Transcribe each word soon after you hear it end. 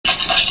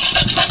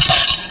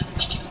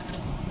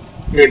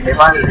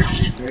memang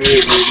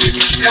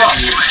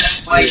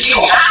my team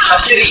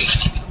capturing.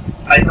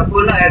 I tak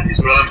pernah have this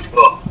problem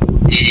before.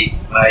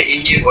 My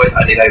in-game voice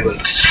unreliable.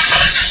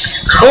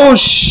 Oh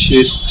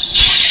shit!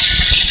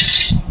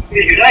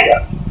 Hey, you died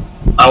ah?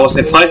 I was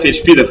at 5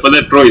 HP, the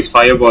further throw is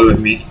fireball with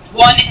me.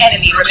 One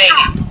enemy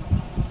remaining.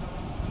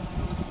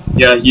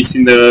 Yeah, he's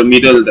in the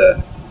middle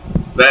there.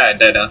 Where I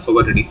died, I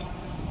forgot already.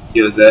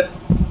 He was there.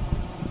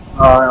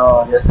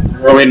 no, yes.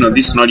 Oh wait, no,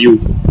 this is not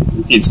you.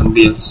 Okay, it's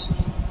somebody else.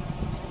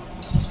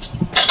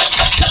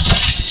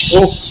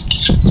 Oh!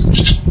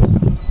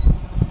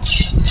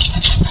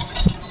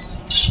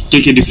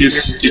 Okay,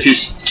 diffuse.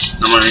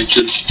 No more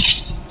chill.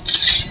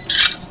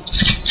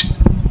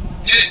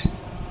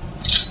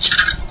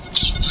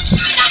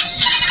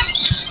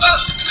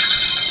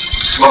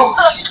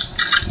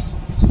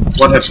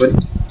 What happened?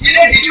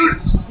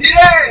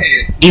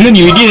 Dylan,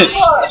 you idiot!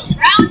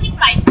 Rounding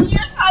my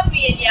dear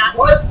familia.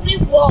 What? We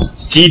won't.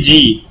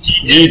 GG.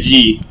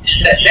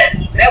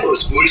 That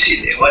was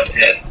bullshit. What the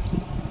hell?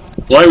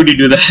 Why would you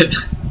do that?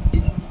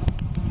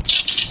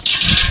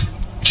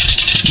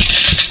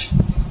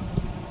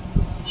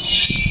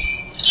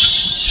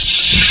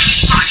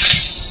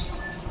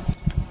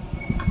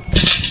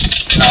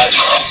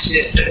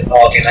 Shit.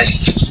 Oh, okay, nice.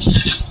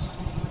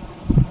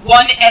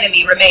 One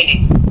enemy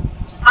remaining.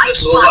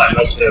 So far, I'm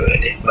not sure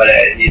about it, but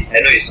I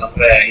know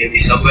he'll be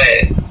somewhere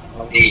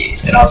only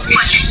around me.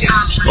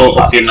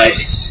 Oh, okay,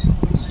 nice.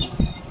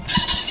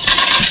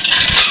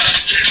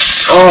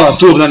 Oh,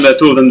 two of them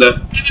there.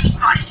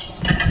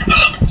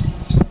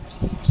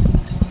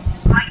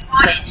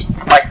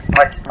 Spike.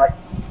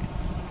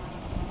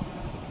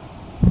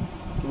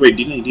 Wait,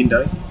 he didn't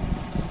die?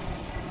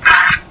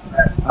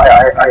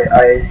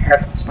 I have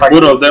spike.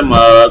 Both of them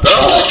are...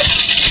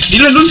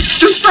 Dylan,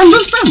 don't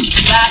spam!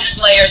 Last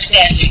player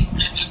standing.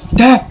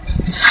 Tap!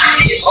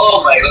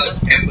 Oh my god,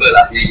 Emperor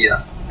lah,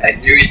 I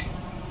knew it.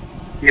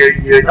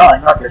 You're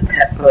not the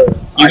tapper.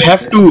 You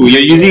have to,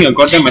 you're using a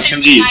goddamn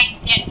SMG.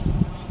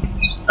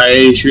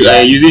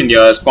 I use it in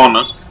your spawn,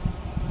 huh?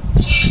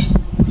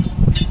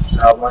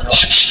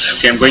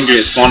 Okay, I'm going to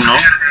your spawn now.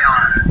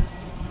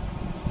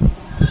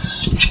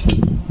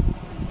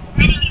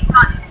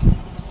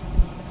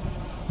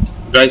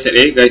 Guys at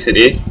A. Yeah, guys at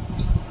it.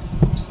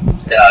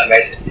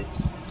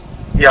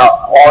 Yeah,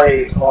 all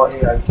A,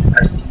 I think.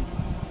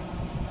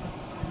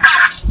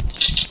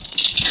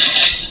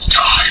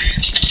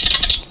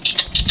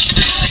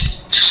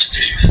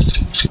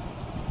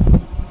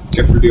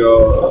 Careful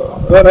your...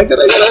 right there.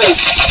 One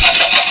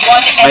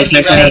Nice.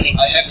 enemy remaining.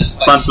 I have the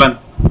spike. Plan.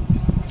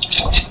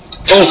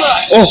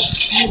 Oh!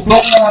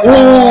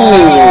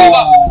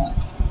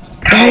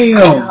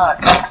 Damn!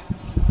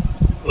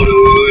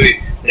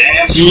 Oi,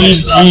 damn.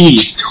 GG!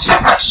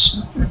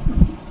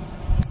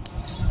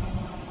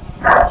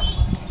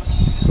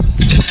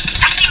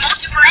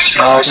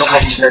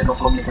 Don't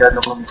go me there.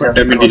 God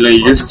damn it, Dylan,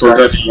 you just told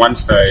that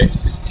once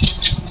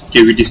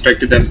Okay, we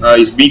distracted them.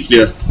 Is B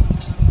clear?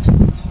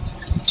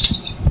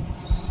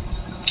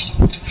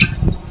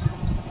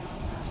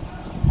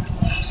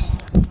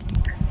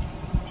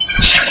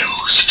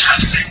 Shadows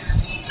traveling.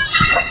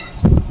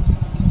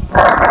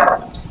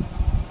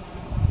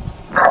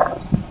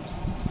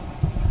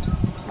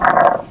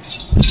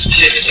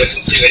 Shit, it's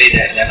something very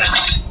there.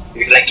 We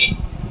like it.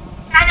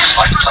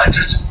 Spike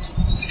planted.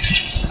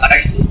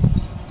 Actually.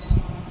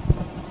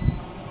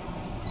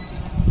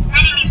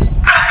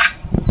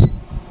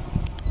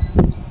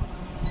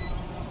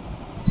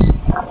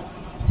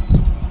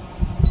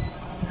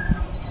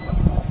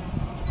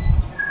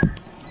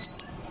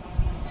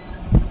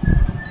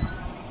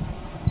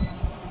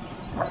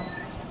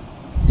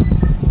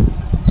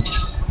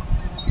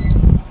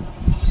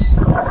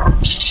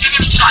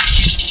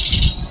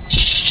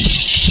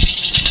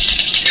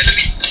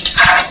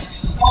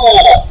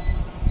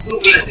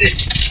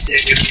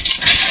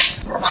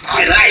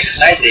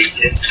 Nice day,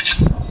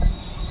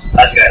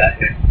 Last guy.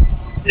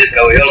 Just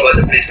go, you all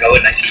got the place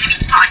covered nicely.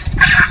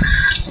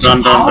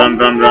 Run.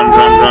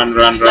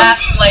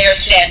 Last player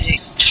standing.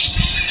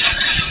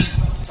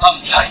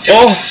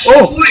 Oh!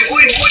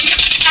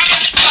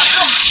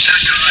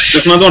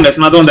 There's another one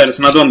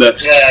there.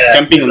 Yeah.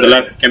 Camping on the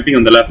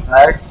left.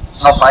 Nice.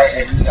 Not by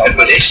any.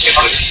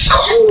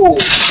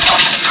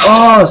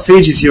 Oh,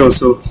 Sage is here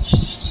also.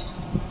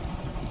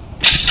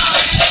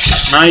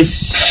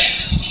 Nice.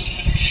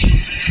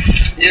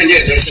 Yeah,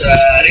 there's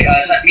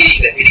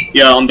Phoenix there.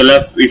 Yeah, on the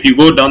left. If you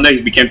go down there,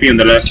 he'll be camping on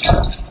the left.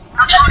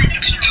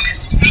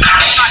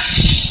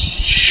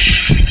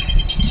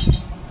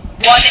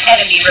 One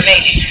enemy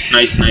remaining.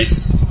 Nice.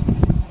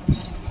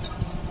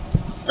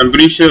 I'm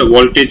pretty sure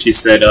voltage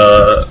is at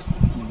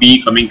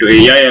B coming to A.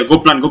 Yeah, go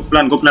plan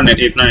at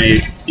A, plan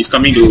A. He's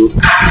coming to...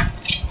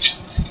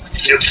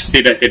 Yep.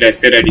 Stay there,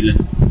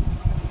 Dylan.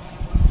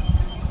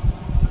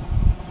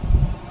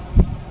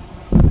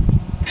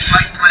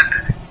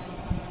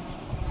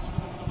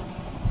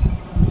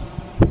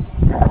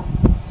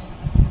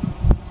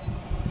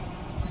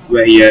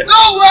 Where he at?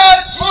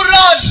 Nowhere to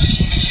run!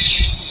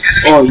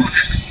 Oh.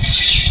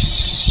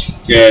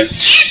 Yeah.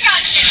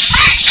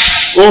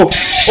 Oh!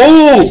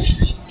 Oh!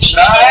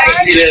 Nice,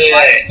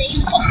 Dylan.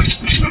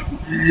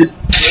 You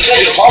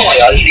got your mom or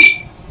your ulti?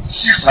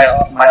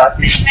 My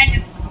ulti.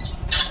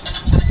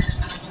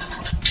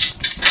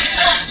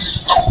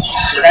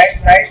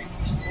 Nice.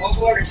 Go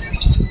for it.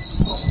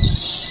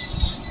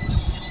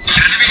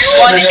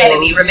 One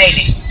enemy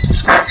remaining.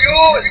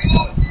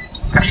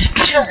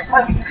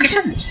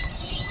 Kitchen.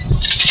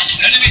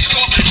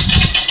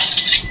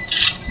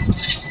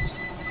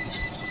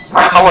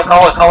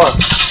 Cover.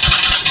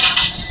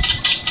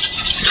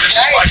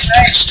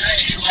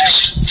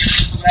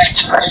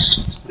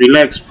 Nice.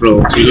 Relax, bro.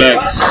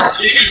 Relax.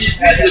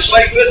 The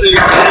spike first and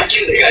we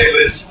kill the guy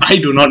first. I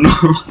do not know.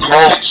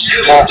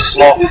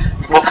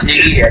 Both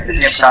daily at the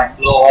same time.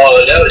 No,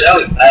 that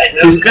was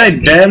nice. This guy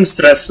damn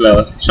stressed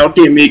lah.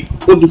 Shouting at me,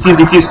 go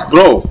defuse,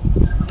 bro.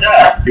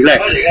 Yeah.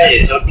 Relax. The guy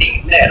is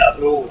shouting, yeah,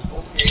 bro.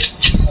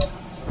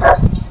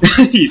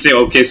 He said,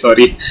 okay,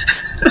 sorry.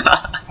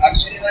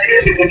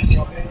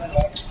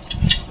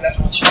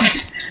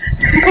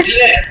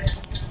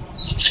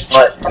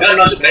 But You're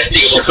not the best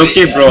thing about It's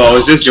okay, bro. I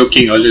was just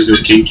joking. what's the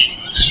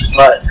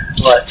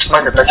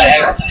best I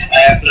thing?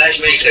 have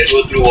flashbangs that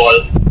go through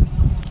walls.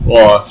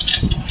 Oh.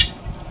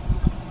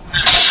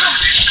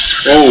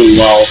 Oh,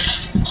 wow.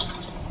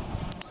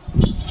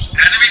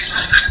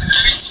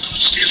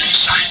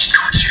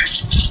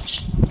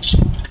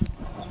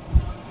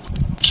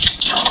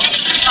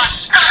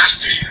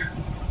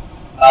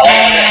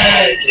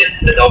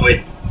 The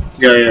domain.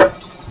 Yeah.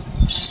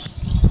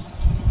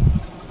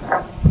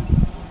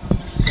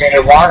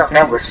 And one of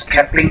them was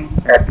camping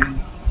at B.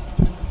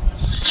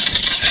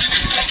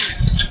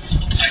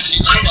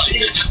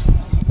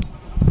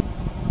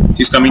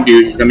 He's coming to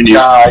you.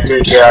 Yeah,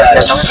 they're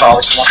coming for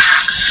our smoke.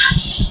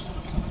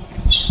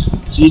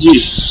 GG.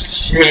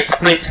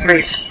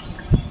 Please.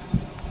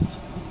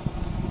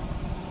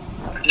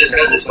 Just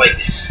got this mic.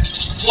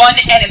 One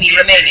enemy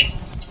remaining.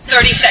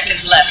 30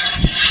 seconds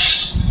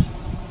left.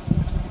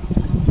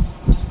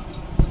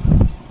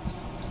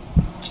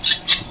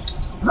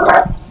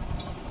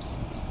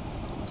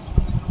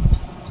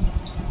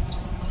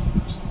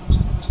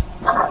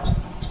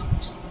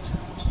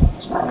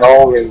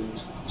 No way.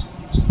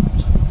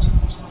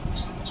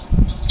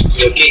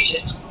 You okay,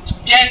 Chen?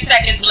 10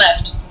 seconds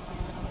left.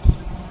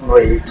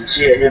 Wait, did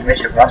she actually make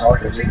a run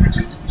out of it?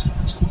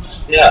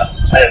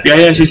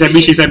 Yeah. She's at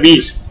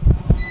B.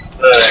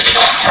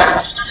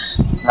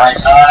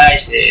 Nice.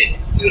 Nice.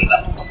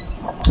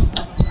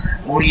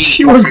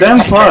 She was damn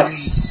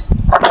fast.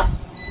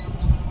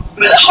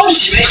 But how did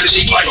she make the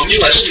thing from you?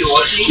 I think you're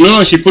watching.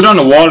 No, she put on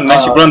a wall and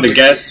then she put on the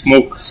gas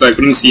smoke, so I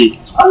couldn't see.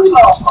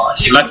 Allah,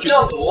 she Lucky- put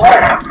down the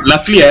wall.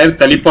 Luckily, I had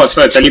teleport,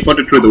 so I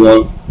teleported through the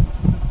wall.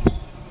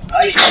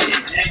 Nice.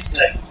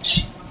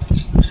 Next.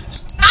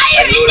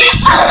 I loaded.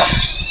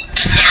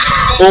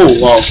 Oh,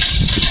 wow.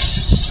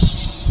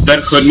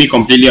 That hurt me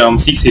completely. I'm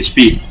 6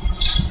 HP.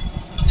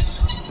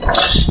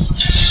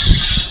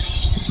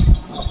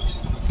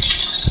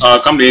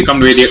 Come to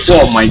way.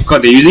 Oh my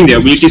god, they're using their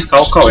abilities.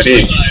 Cow,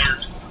 eh?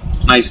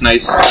 Nice.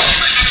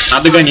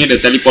 Another guy near the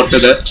teleporter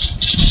there.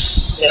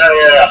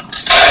 Yeah. Oh,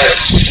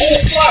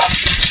 fuck.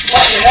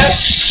 What the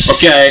hell?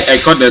 Okay, I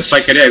got the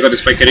spike carrier. The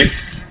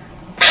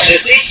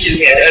sage killed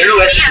me. I don't know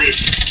where the sage.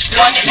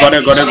 One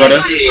enemy Got her.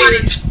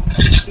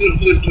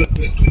 Good.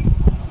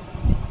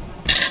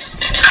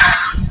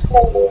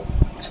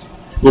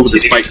 Go for the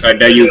spike, I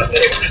dare you.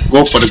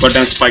 Go for the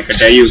goddamn spike, I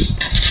dare you.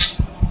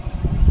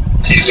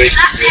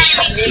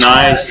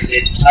 Nice.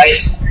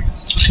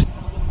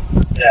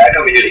 Yeah, I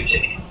can't be doing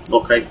shit.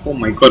 Okay, oh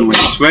my god, my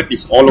sweat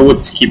is all over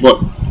this keyboard.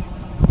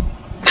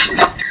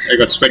 I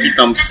got sweaty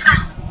thumbs.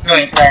 No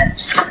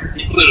intense.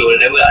 People will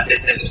never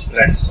understand the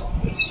stress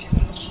of this.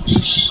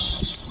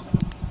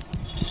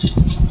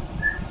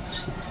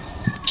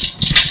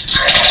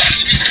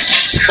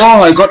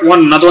 Oh, I got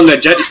another one there.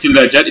 Jet is still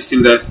there.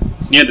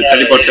 Near the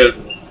teleporter.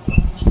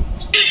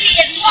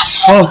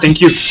 Oh, thank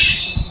you.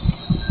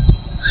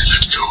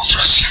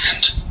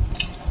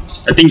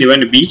 I think they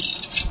went to B.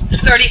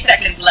 30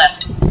 seconds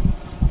left.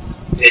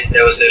 Wait,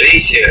 there was a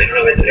race here. I don't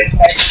know where the race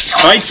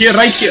was. Right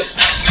here.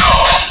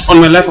 On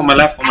my left. Oh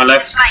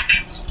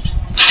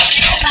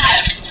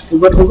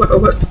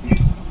god.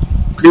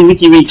 Crazy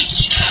Kiwi.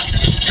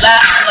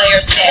 Last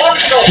player standing. One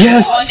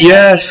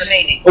Yes.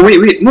 enemy remaining. Oh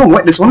wait, no,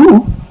 what? There's one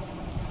more.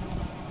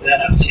 Yeah,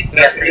 she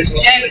got this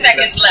one. 10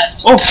 seconds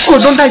left. Oh,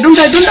 don't die.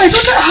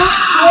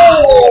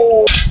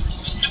 Oh!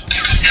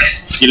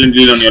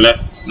 Dylan on your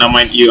left. Now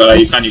mind you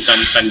can't.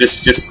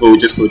 Just go.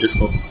 Just run.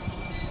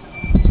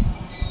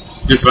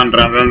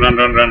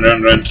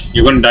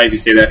 You're gonna die if you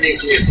stay there. Take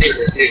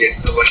it.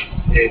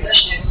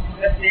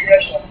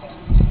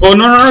 Oh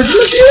no.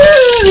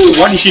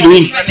 What is she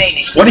doing?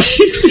 Remaining.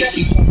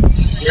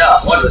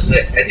 Yeah, what was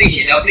that? I think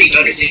she's jumping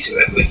down to change the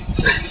weapon.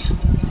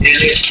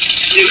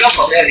 They come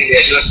from there,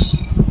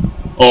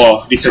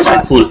 Oh, this is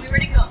full.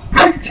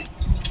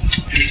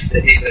 This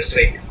is the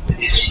strike.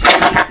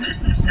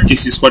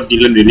 This is what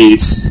Dylan really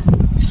is.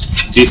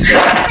 This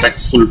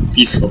disrespectful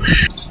piece of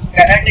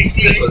Can I take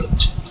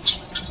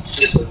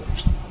this one?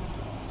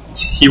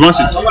 He wants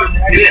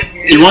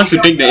to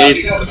take the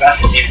ace.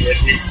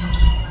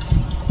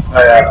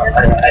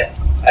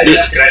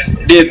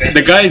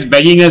 The guy is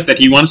begging us that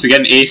he wants to get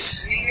an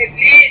ace.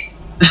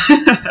 Please.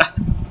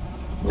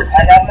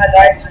 Alama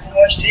guys,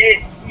 watch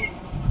this.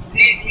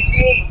 Please heal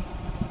me.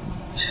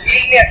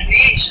 Heal me at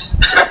least.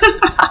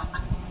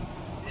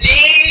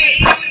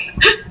 Please.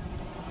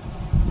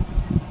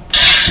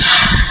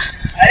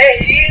 Arey,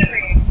 heal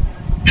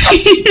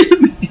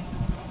me.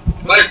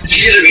 But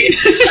heal me.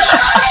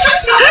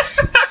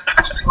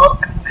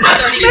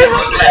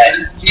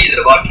 He's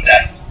about to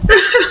die.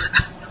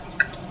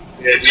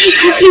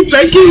 He's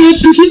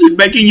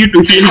begging you to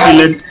heal,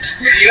 Dylan.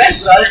 You went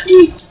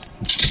salty.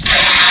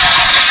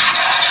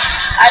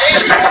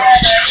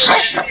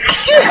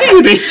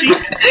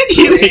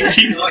 He's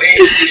raging.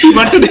 He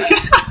wanted to.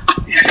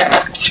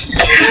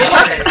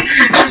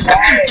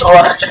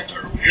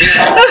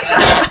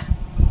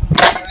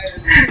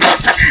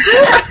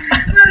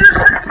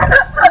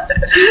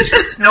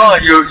 No,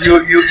 you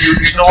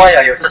know why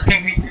you're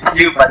asking me to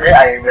heal, but then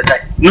I was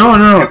like, No.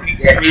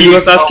 He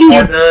was asking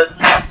you.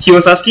 He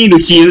was asking you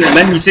to heal, and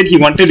then he said he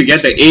wanted to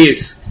get the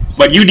ace,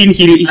 but you didn't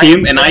heal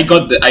him, and I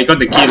got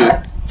the kill,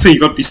 so he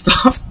got pissed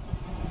off.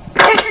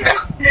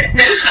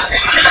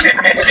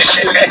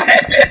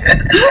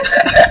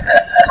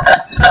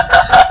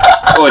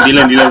 Oh,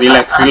 Dylan,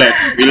 relax.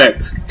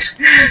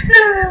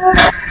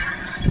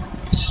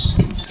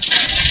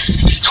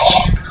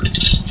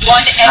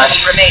 One enemy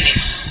remaining.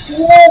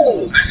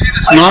 Ooh!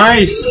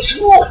 Nice.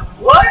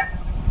 What?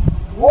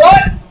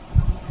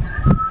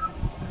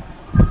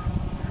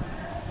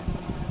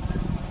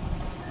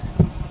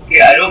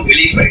 Okay, I don't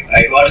believe I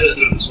got her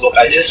through the smoke.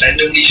 I just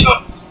randomly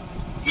shot.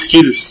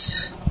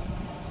 Skills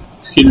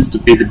to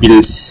pay the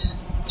bills.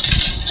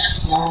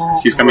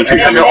 She's coming. Full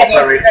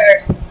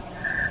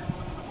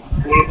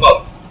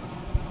pop.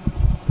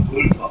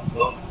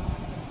 No.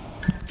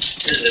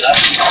 This is the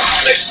last one.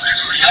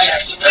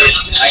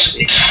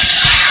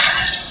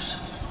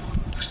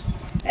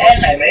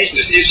 And I managed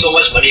to save so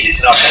much money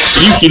this round.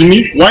 Can you heal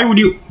me? Why would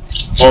you?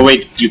 Oh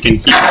wait, you can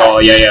heal. Oh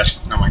yeah.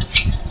 Never mind.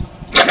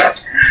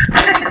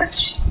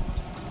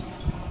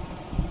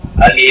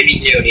 I'll be aiming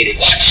here only.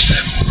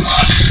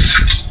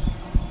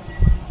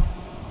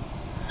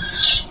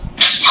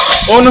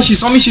 Oh no, she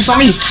saw me.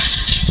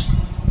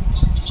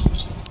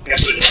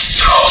 Careful.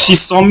 She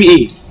saw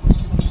me.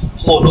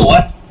 Oh no,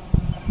 what?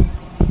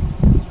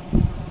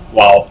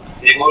 Wow.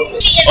 They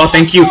won't. Oh,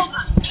 thank you.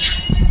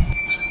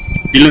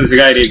 Dylan's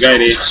guy.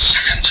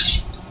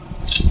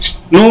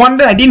 No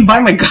wonder I didn't buy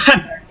my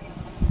gun.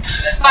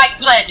 Spike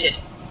planted.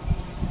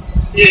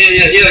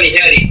 Here only.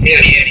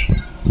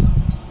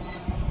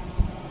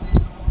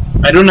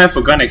 I don't have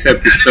a gun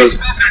except pistol.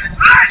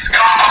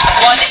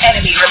 One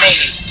enemy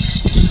remaining.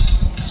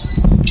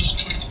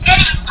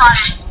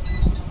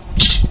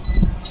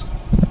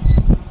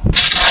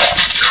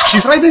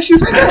 She's right there.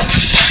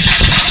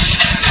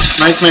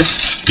 Nice.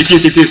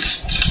 Defuse.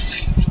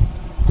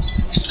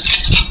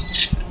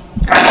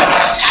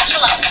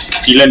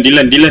 Dylan.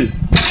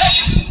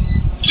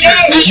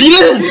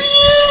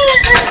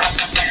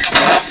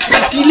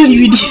 Dylan, you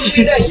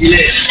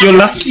idiot. You're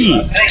lucky.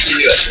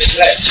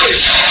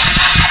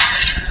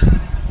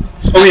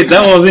 Oh wait,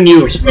 that wasn't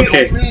you.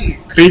 Okay.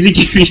 Crazy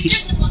Kiwi.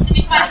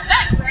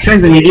 This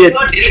guy's an idiot.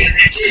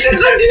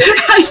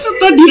 I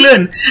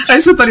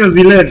still thought it was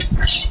Dylan.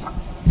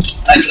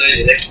 I'm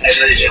sorry. I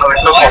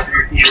was so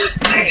confused.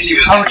 I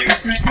was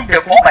using the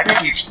bomb, and then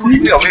he pushed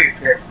me away with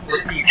the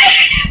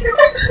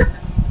explosive.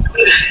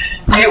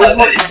 He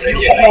almost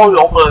killed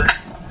all of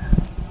us.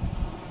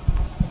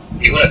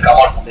 You're gonna come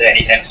out from there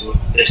anytime soon.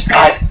 Just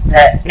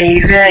That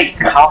area in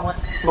Kamas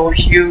is so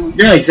huge.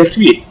 Yeah,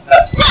 exactly.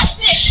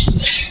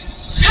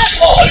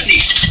 Oh, ulti.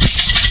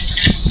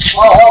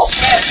 Oh,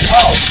 snap.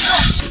 Oh.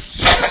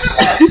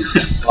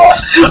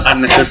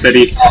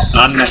 Unnecessary.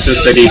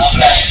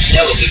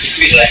 That was a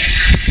stupid line.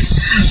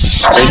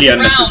 Really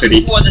unnecessary.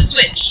 For the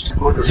switch.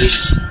 Go to it.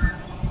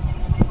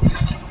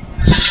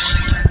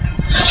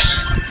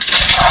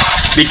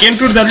 They came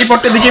to the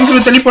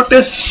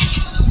teleporter.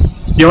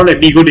 You're like,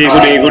 good day. I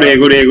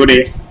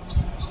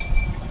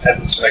have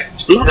to strike.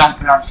 Plan.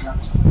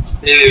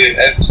 Wait, I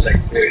have to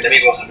strike. Wait, let me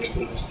go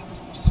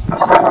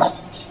 100.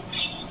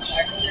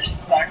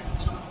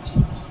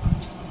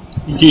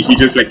 He's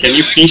just like, can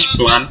you please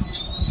plan?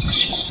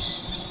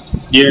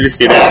 Yeah, just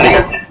stay there.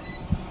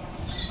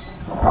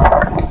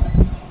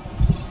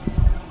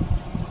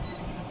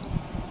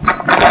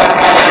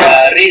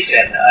 Race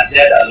and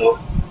Jet alone.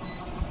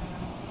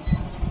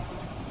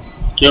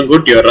 You can go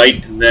to your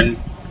right and then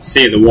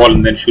say the wall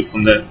and then shoot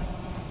from there.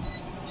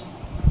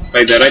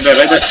 Right there.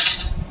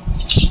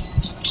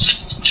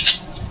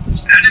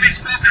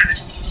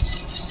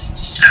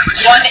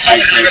 One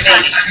enemy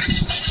remaining.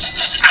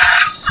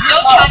 No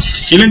touch.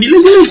 Dylan.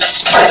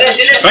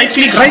 Right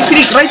click.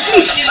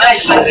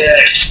 Nice one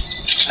there.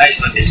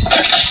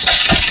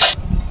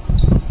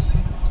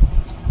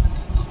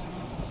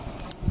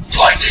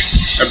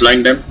 I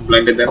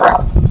blinded them.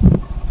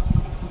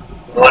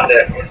 One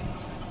there, yes.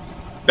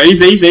 There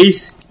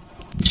is.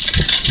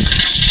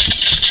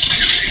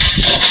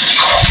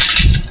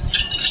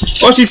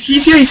 Oh, he's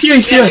here, he's here,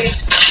 he's here.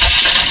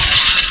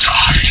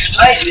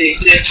 Nice, Link.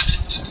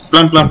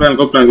 Plan,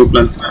 go plan.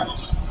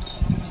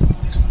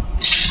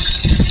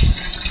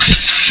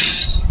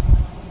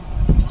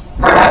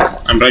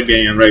 I'm right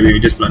behind you,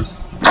 just plan.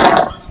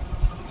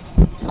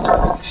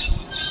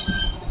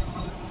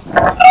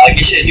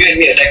 Kishan, you and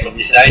me attack from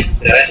this side,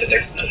 the rest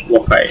attack from the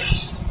other. Okay.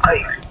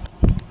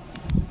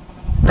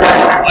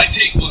 I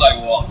take what I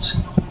want.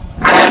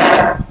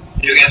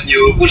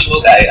 You push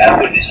smoke, I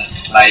put this one.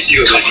 My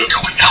heal will go.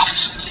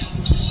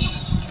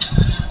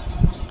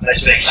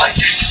 Let's make fine.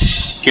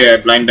 Okay, I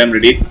blind them,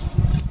 ready?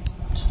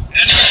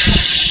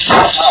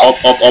 Up.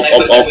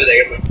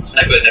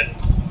 Sniper.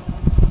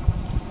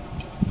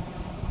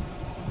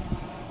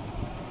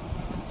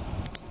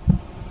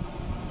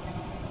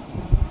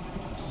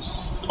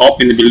 Up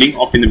in the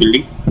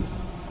building.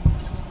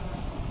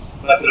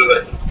 Not through.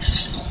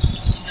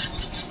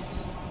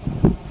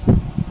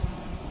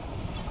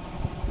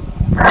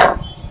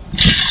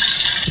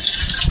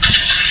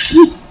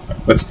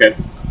 Got scared.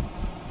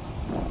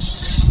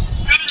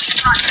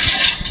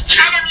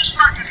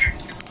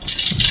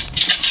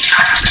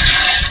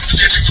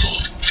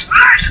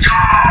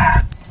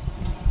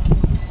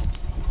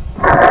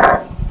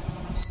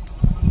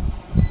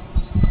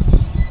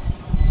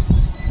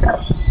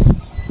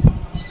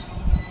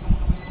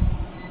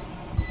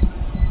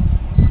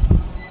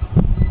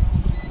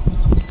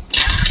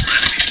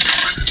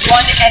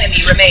 One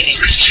enemy remaining.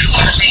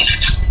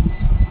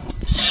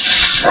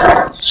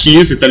 She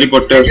used the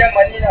teleporter.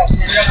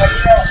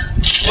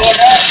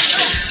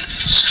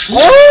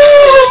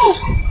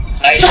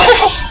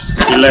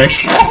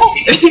 Relax.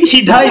 He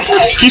died.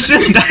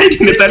 Kishan died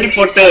in the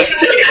teleporter.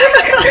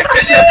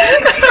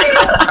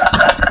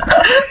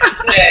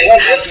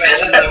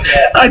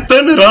 I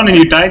turned around and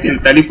you died in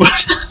the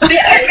teleporter.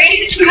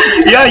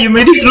 Yeah, you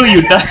made it through.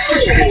 You died.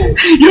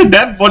 Your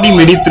dead body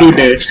made it through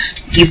there.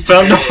 You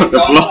fell down on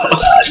the floor.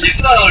 You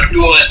saw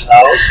 2 months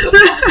out.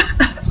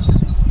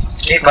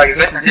 Hey, but you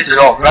guys did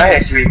wrong, right?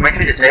 As we went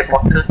to the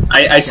teleporter.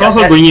 I saw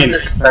her going in.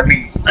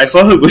 I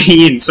saw her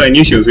going in, so I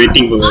knew she was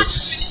waiting for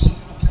us.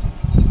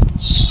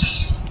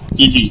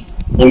 GG.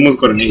 Almost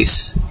got an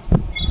ace.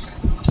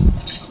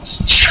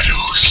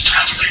 Shadows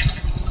traveling.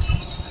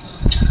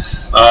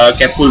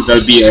 Careful,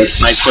 there'll be a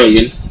sniper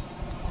again.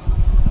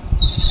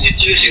 You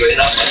choose you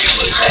enough money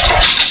for the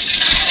sniper.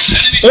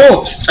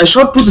 Oh! I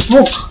shot through the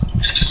smoke.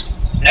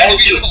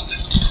 Let you.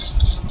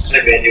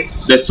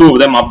 There's 2 of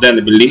them up there in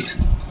the building.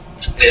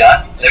 Wait,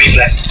 let me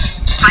flash.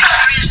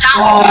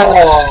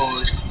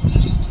 Oh!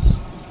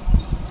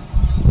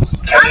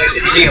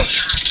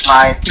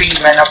 My ping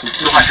went up to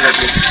 200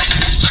 again.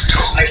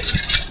 Nice.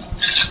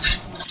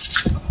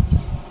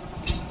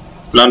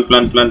 Plan.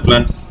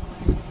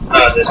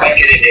 The spike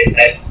is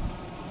dead.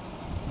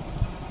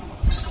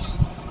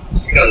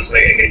 You got the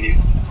spike again, you.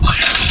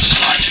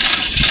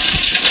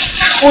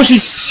 Oh,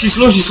 she's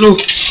low.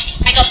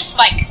 I got the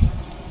spike.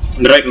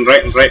 On the right.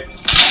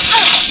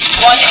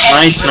 One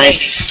enemy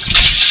Nice.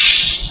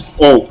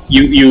 Oh,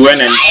 you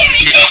went and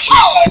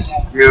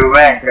You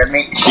went, that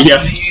means.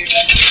 yeah.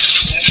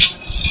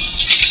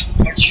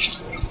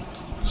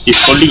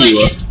 He's holding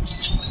you up.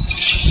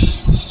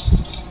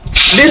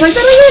 There, right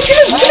there,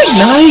 kill him.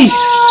 Nice.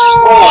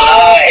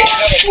 Oh, nice.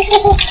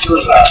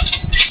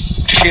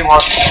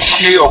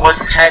 He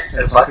almost had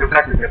the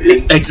bazooka to the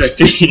face.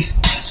 Exactly.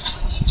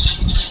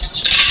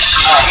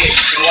 Oh.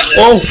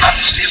 Oh. I'm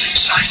still in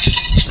sight.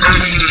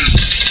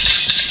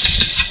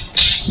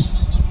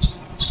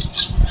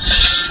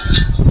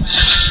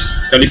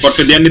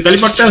 Teleporter, dia ni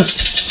teleporter.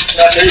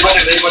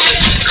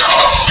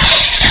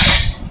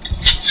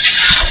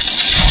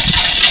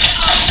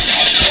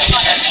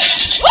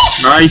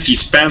 Nice, he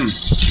spam.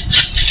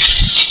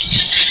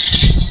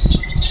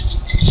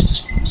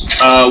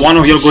 One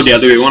of you go the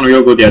other way.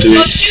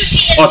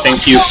 Oh,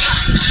 thank you.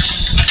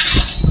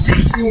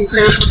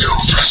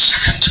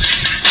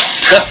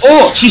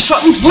 Oh, she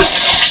shot me. What?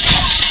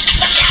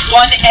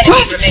 One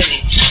enemy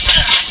remaining.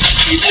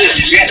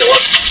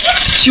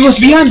 She was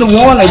behind the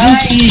wall. I didn't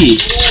see.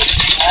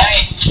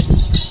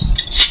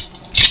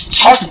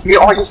 How did they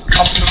all just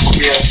come from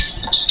here?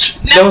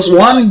 There was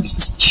one.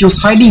 She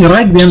was hiding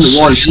right behind the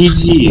wall.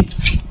 GG.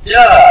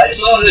 Yeah, I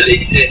saw the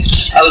link.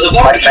 I was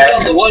about to get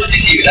on the wall to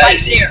see you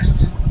guys here.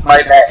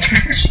 My bad.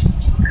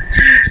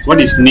 What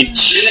is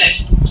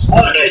niche?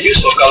 All I use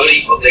for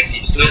covering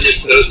objectives, not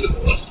just close to the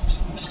wall.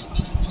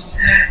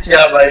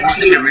 Yeah, but I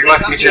need to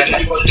revive Kitchen.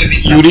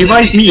 You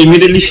revived me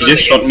immediately. She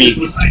just shot me.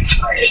 Just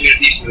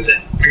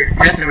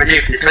imagine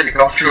if you try to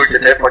come through the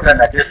teleporter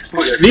and I just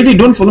put a... Lady,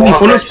 don't follow me.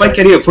 Follow spike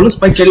carrier.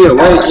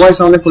 Why is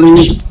someone following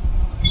me?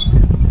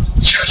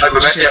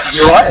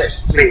 You are?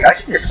 Wait, I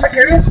think it's spike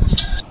carrier?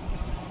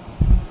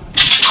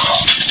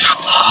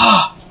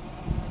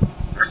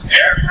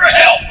 Prepare for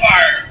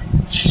hellfire.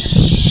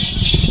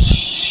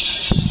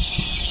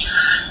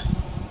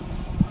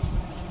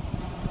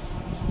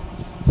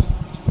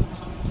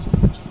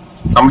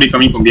 Somebody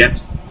coming from behind.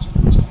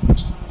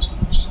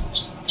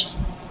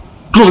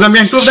 Two of them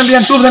behind.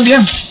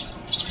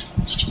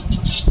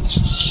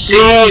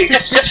 Hey,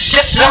 just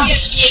run.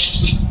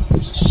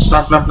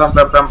 Plum.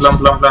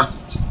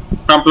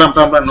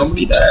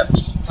 Nobody there.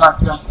 Run.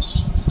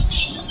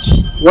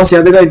 What's the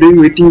other guy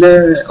doing waiting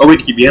there? Oh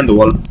wait, he behind the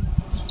wall.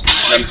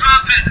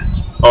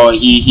 Oh,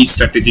 he's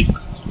strategic,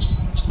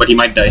 but he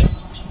might die.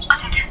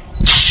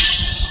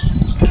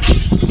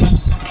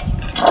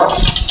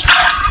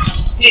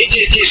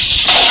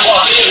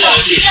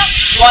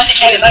 One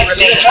enemy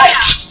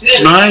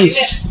remaining.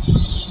 Nice.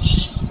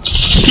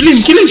 Kill him.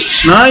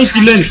 Nice,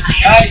 Dylan.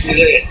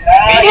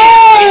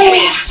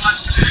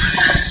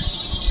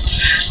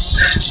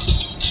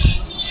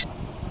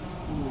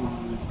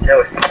 That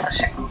was such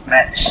a good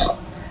match.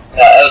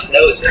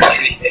 That was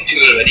actually a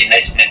very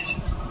nice match.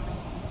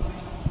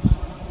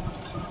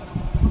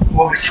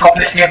 Oh,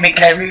 Scorpius near me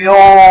carry.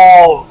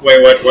 Oh!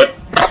 Wait, what?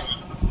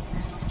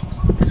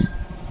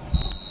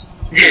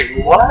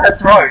 Dude,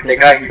 what's wrong with the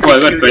guy? He's Oh, I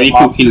got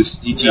 22 kills.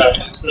 GG.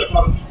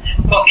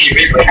 Fuck you,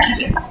 wait.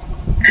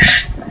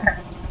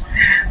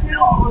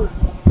 No.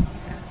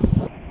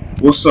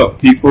 What's up,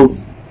 people?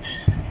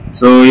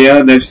 So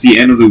yeah, that's the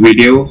end of the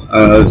video.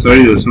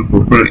 Sorry there was no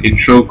proper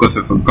intro because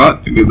I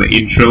forgot to do the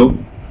intro,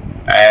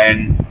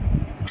 and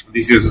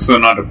this is also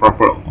not a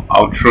proper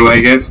outro,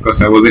 I guess,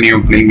 because I wasn't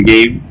even playing the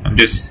game. I'm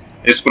just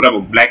put up a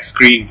black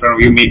screen in front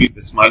of you, maybe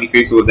the smiley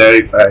face over there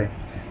if I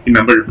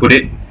remember to put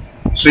it.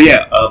 So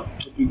yeah, hope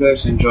you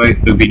guys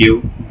enjoyed the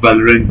video.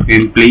 Valorant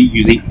gameplay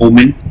using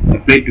OMEN. I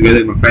played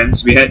together with my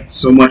friends. We had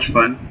so much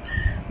fun.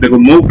 There were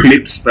more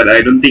clips, but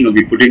I don't think I'll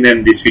be putting them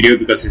in this video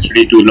because it's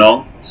really too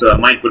long. So I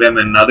might put them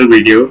in another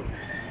video.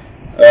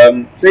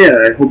 So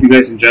yeah, I hope you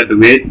guys enjoyed the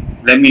vid.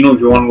 Let me know if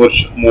you want to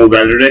watch more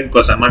Valorant,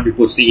 because I might be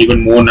posting even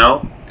more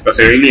now because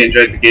I really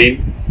enjoyed the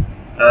game.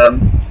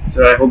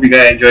 So I hope you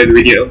guys enjoyed the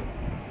video.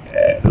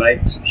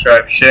 Like,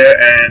 subscribe, share,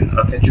 and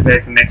I'll catch you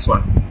guys in the next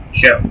one.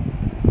 Ciao.